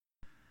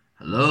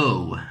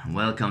Hello,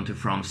 welcome to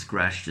From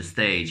Scratch to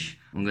Stage.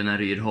 I'm Gunnar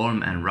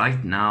Rydholm, and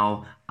right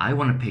now I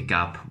want to pick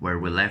up where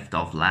we left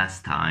off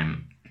last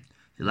time.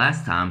 The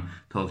last time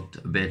talked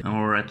a bit,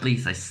 or at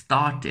least I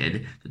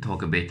started to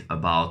talk a bit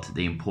about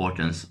the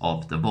importance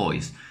of the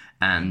voice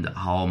and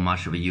how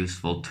much of a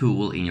useful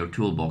tool in your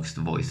toolbox the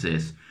voice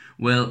is.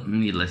 Well,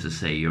 needless to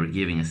say, you're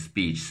giving a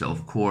speech, so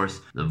of course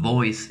the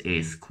voice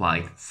is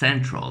quite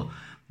central,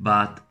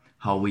 but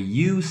how we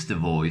use the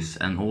voice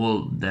and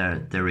all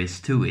there is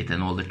to it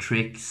and all the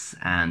tricks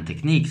and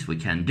techniques we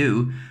can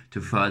do to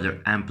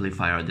further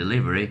amplify our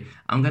delivery,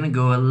 I'm gonna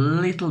go a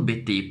little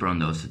bit deeper on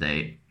those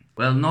today.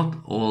 Well, not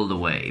all the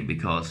way,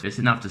 because there's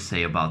enough to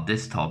say about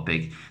this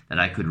topic that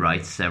I could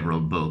write several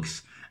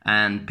books,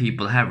 and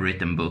people have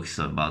written books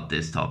about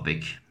this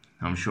topic.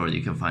 I'm sure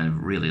you can find a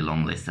really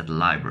long list at the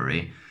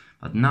library.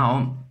 But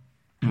now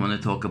I want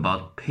to talk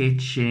about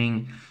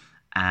pitching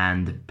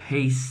and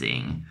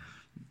pacing.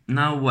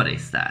 Now, what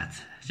is that?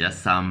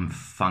 Just some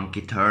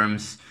funky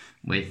terms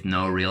with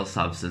no real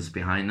substance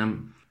behind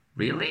them?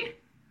 Really?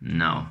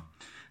 No.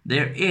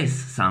 There is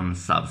some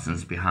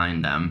substance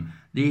behind them.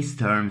 These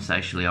terms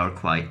actually are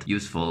quite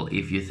useful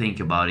if you think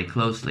about it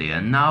closely,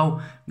 and now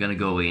I'm gonna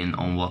go in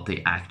on what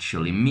they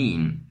actually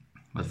mean.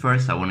 But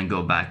first I want to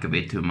go back a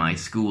bit to my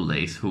school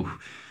days,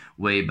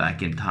 way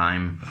back in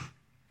time.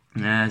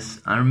 As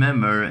I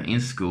remember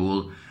in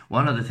school,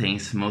 one of the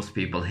things most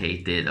people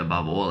hated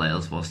above all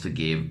else was to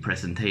give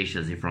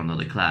presentations in front of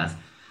the class.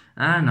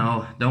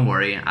 No, don't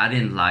worry, I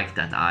didn't like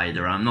that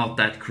either, I'm not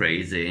that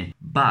crazy.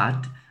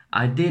 But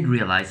I did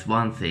realize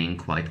one thing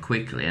quite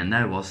quickly, and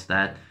that was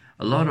that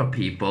a lot of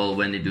people,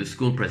 when they do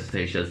school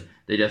presentations,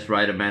 they just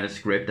write a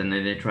manuscript and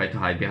then they try to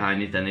hide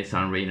behind it, and they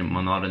sound really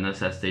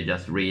monotonous as they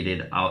just read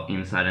it out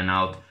inside and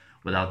out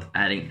without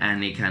adding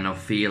any kind of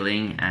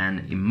feeling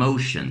and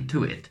emotion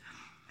to it.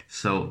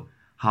 So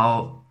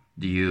how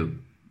do you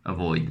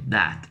avoid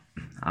that?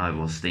 I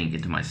was thinking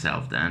to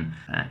myself then.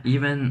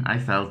 I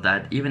felt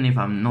that even if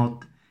I'm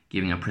not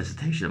giving a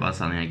presentation about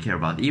something I care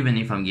about, even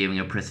if I'm giving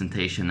a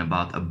presentation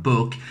about a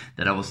book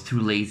that I was too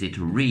lazy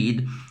to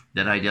read,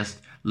 that I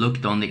just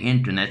looked on the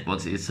internet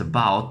what it's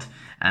about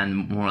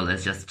and more or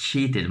less just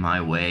cheated my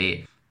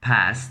way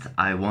past,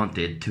 I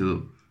wanted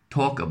to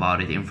talk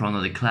about it in front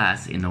of the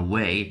class in a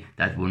way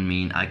that would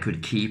mean I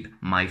could keep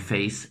my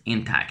face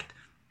intact.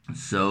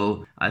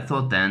 So I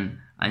thought then,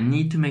 I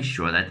need to make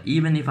sure that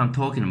even if I'm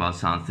talking about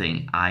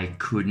something I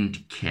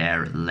couldn't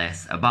care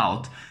less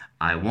about,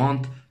 I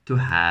want to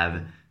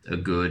have a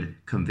good,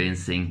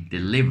 convincing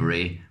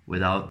delivery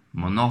without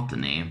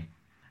monotony.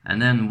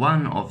 And then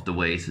one of the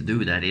ways to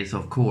do that is,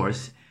 of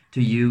course,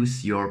 to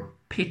use your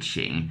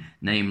pitching,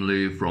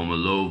 namely from a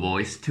low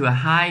voice to a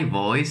high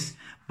voice,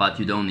 but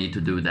you don't need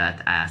to do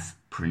that as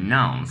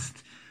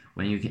pronounced.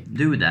 When you can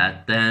do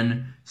that,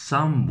 then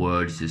some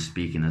words you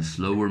speak in a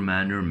slower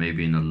manner,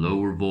 maybe in a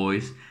lower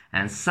voice,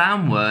 and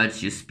some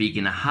words you speak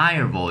in a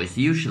higher voice.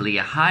 Usually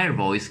a higher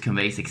voice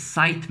conveys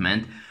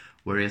excitement,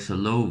 whereas a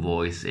low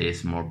voice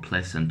is more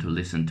pleasant to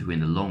listen to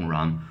in the long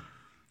run.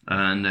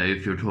 And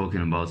if you're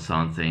talking about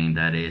something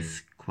that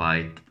is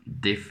quite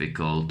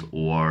difficult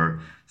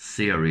or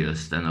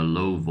serious, then a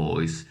low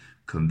voice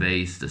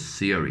conveys the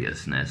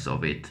seriousness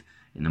of it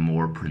in a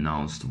more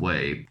pronounced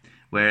way.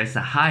 Whereas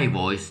a high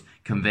voice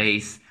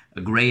conveys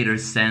a greater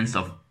sense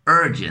of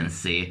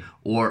urgency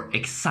or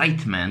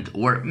excitement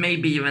or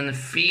maybe even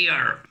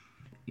fear.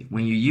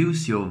 When you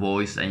use your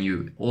voice and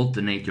you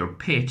alternate your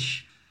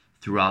pitch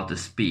throughout the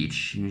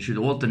speech, you should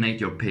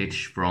alternate your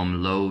pitch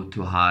from low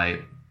to high.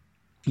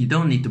 You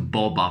don't need to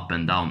bob up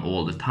and down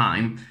all the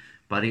time,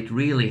 but it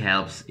really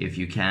helps if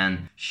you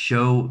can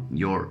show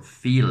your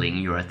feeling,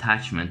 your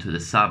attachment to the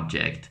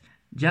subject.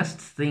 Just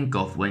think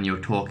of when you're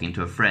talking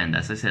to a friend,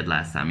 as I said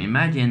last time.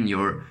 Imagine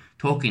you're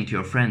talking to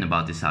your friend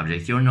about the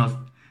subject. You're not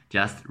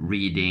just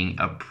reading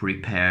a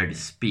prepared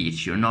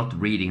speech. You're not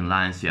reading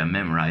lines you have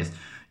memorized.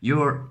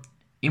 You're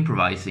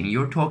improvising.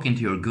 You're talking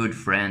to your good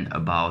friend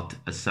about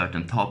a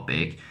certain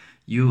topic.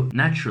 You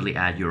naturally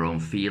add your own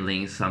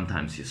feelings.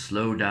 Sometimes you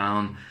slow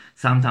down.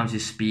 Sometimes you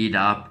speed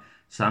up.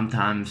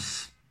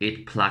 Sometimes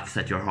it plucks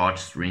at your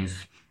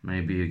heartstrings.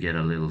 Maybe you get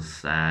a little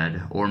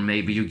sad, or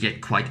maybe you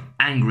get quite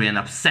angry and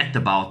upset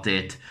about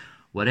it.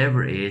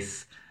 Whatever it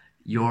is,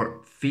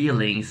 your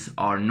feelings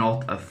are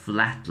not a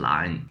flat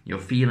line. Your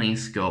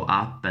feelings go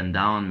up and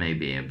down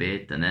maybe a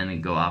bit, and then they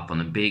go up on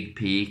a big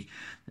peak,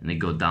 and they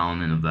go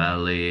down in a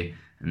valley,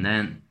 and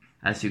then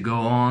as you go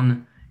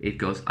on, it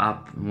goes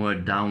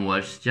upward,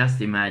 downwards.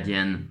 Just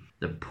imagine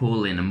the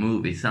pull in a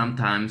movie.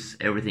 Sometimes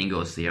everything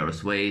goes the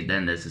hero's way,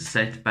 then there's a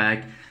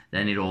setback,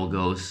 then it all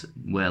goes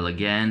well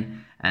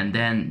again, and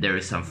then there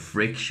is some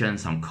friction,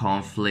 some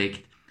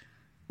conflict.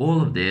 All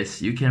of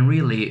this, you can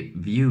really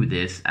view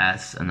this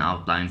as an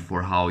outline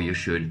for how you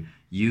should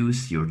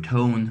use your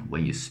tone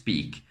when you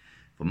speak.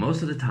 For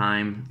most of the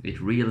time,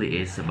 it really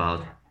is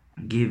about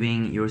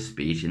giving your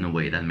speech in a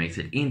way that makes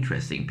it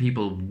interesting.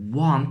 People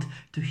want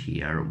to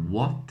hear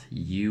what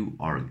you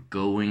are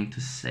going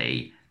to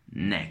say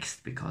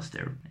next because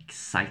they're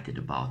excited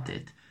about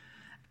it.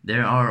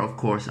 There are, of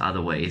course,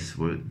 other ways.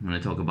 We're going to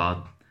talk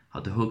about how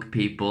to hook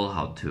people,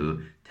 how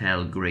to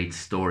tell great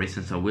stories,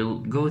 and so we'll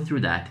go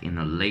through that in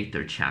a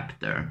later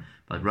chapter.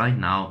 But right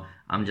now,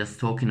 I'm just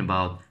talking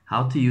about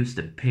how to use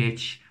the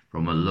pitch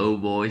from a low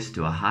voice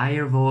to a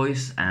higher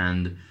voice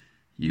and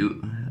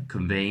you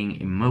conveying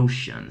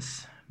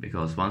emotions.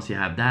 Because once you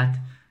have that,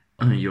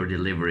 your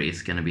delivery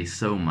is going to be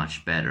so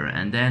much better.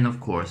 And then, of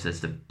course,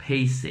 there's the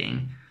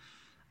pacing.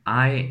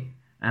 I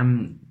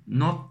am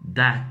not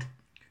that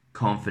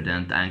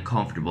confident and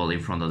comfortable in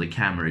front of the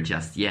camera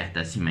just yet,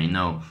 as you may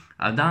know.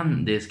 I've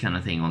done this kind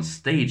of thing on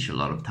stage a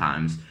lot of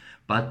times,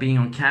 but being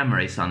on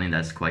camera is something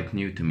that's quite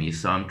new to me,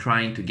 so I'm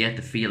trying to get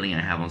the feeling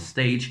I have on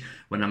stage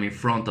when I'm in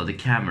front of the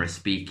camera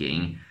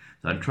speaking.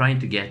 So I'm trying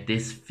to get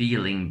this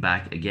feeling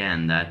back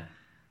again, that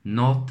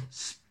not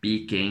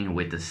speaking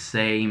with the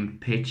same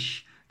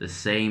pitch, the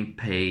same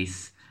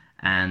pace,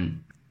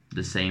 and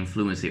the same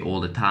fluency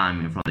all the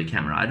time in front of the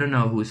camera. I don't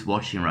know who's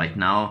watching right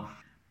now,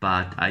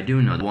 but I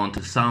do know that I want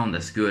to sound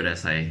as good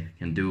as I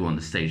can do on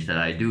the stage, that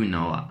I do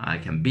know I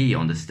can be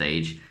on the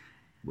stage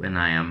when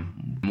I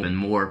am even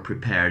more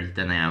prepared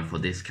than I am for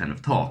this kind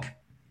of talk.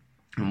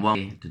 And one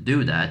way to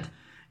do that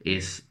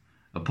is,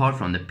 apart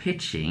from the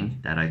pitching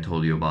that I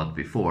told you about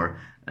before,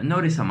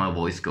 notice how my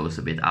voice goes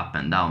a bit up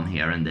and down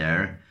here and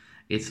there.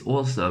 It's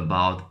also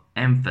about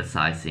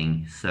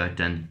emphasizing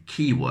certain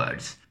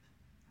keywords.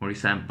 For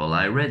example,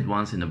 I read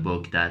once in a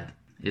book that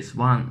it's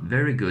one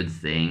very good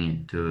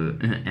thing to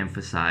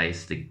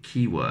emphasize the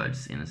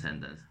keywords in a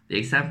sentence. The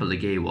example they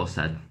gave was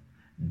that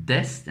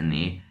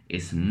destiny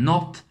is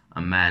not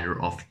a matter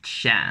of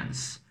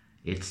chance,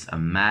 it's a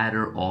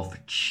matter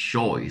of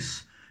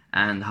choice.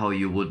 And how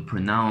you would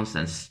pronounce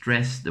and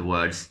stress the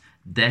words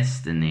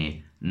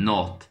destiny,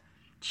 not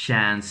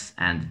chance,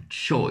 and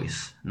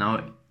choice.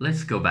 Now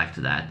let's go back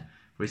to that.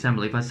 For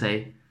example, if I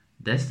say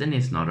destiny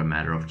is not a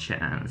matter of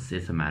chance,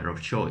 it's a matter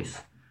of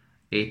choice,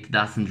 it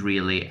doesn't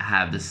really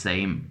have the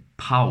same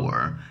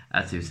power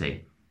as you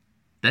say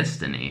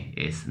destiny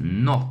is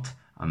not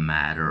a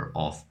matter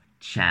of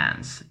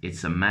chance,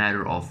 it's a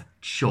matter of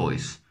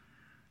choice,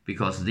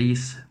 because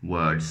these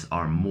words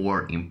are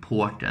more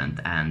important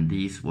and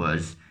these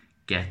words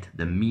get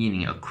the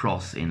meaning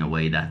across in a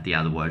way that the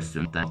other words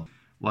do not.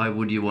 Why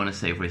would you want to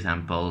say, for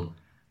example,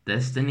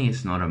 destiny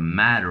is not a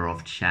matter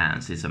of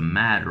chance, it's a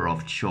matter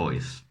of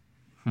choice?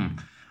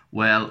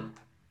 Well,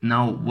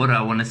 now what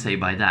I want to say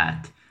by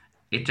that,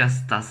 it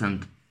just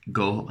doesn't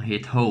go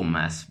hit home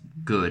as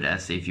good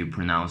as if you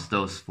pronounce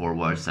those 4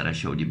 words that I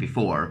showed you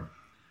before.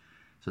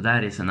 So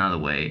that is another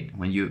way.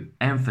 When you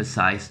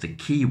emphasize the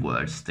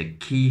keywords, the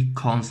key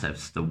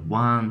concepts, the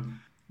one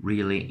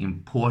really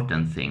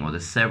important thing or the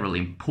several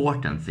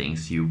important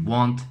things you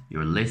want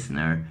your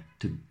listener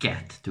to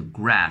get, to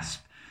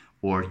grasp,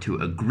 or to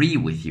agree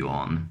with you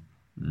on,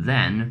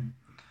 then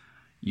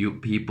you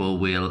people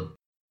will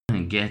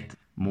get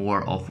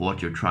more of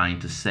what you're trying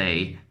to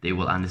say, they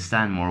will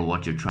understand more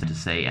what you're trying to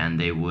say, and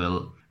they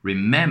will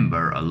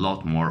remember a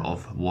lot more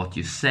of what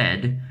you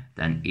said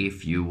than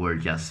if you were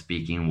just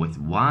speaking with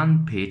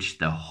one pitch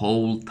the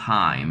whole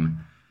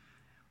time.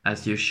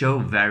 As you show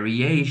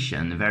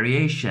variation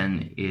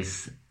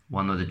is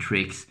one of the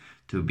tricks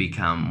to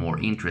become more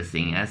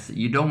interesting, as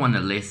you don't want to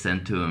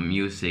listen to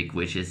music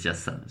which is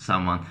just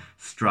someone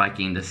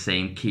striking the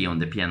same key on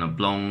the piano,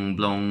 blong,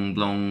 blong,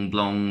 blong,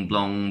 blong,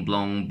 blong,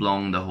 blong,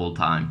 blong the whole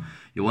time.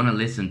 You want to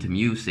listen to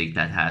music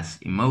that has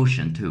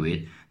emotion to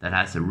it, that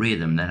has a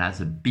rhythm, that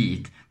has a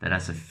beat, that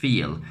has a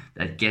feel,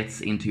 that gets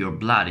into your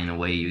blood in a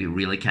way you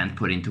really can't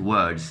put into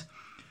words.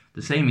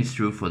 The same is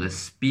true for the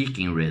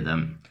speaking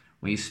rhythm.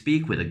 When you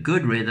speak with a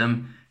good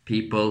rhythm,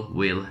 people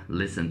will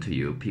listen to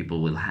you,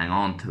 people will hang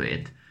on to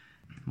it.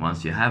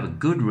 Once you have a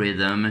good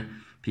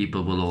rhythm,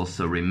 people will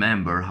also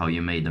remember how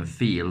you made them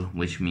feel,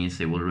 which means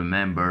they will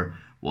remember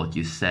what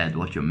you said,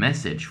 what your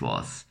message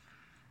was.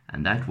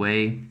 And that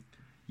way,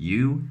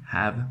 you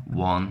have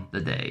won the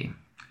day.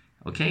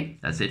 Okay,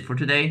 that's it for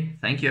today.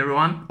 Thank you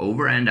everyone.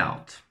 Over and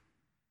out.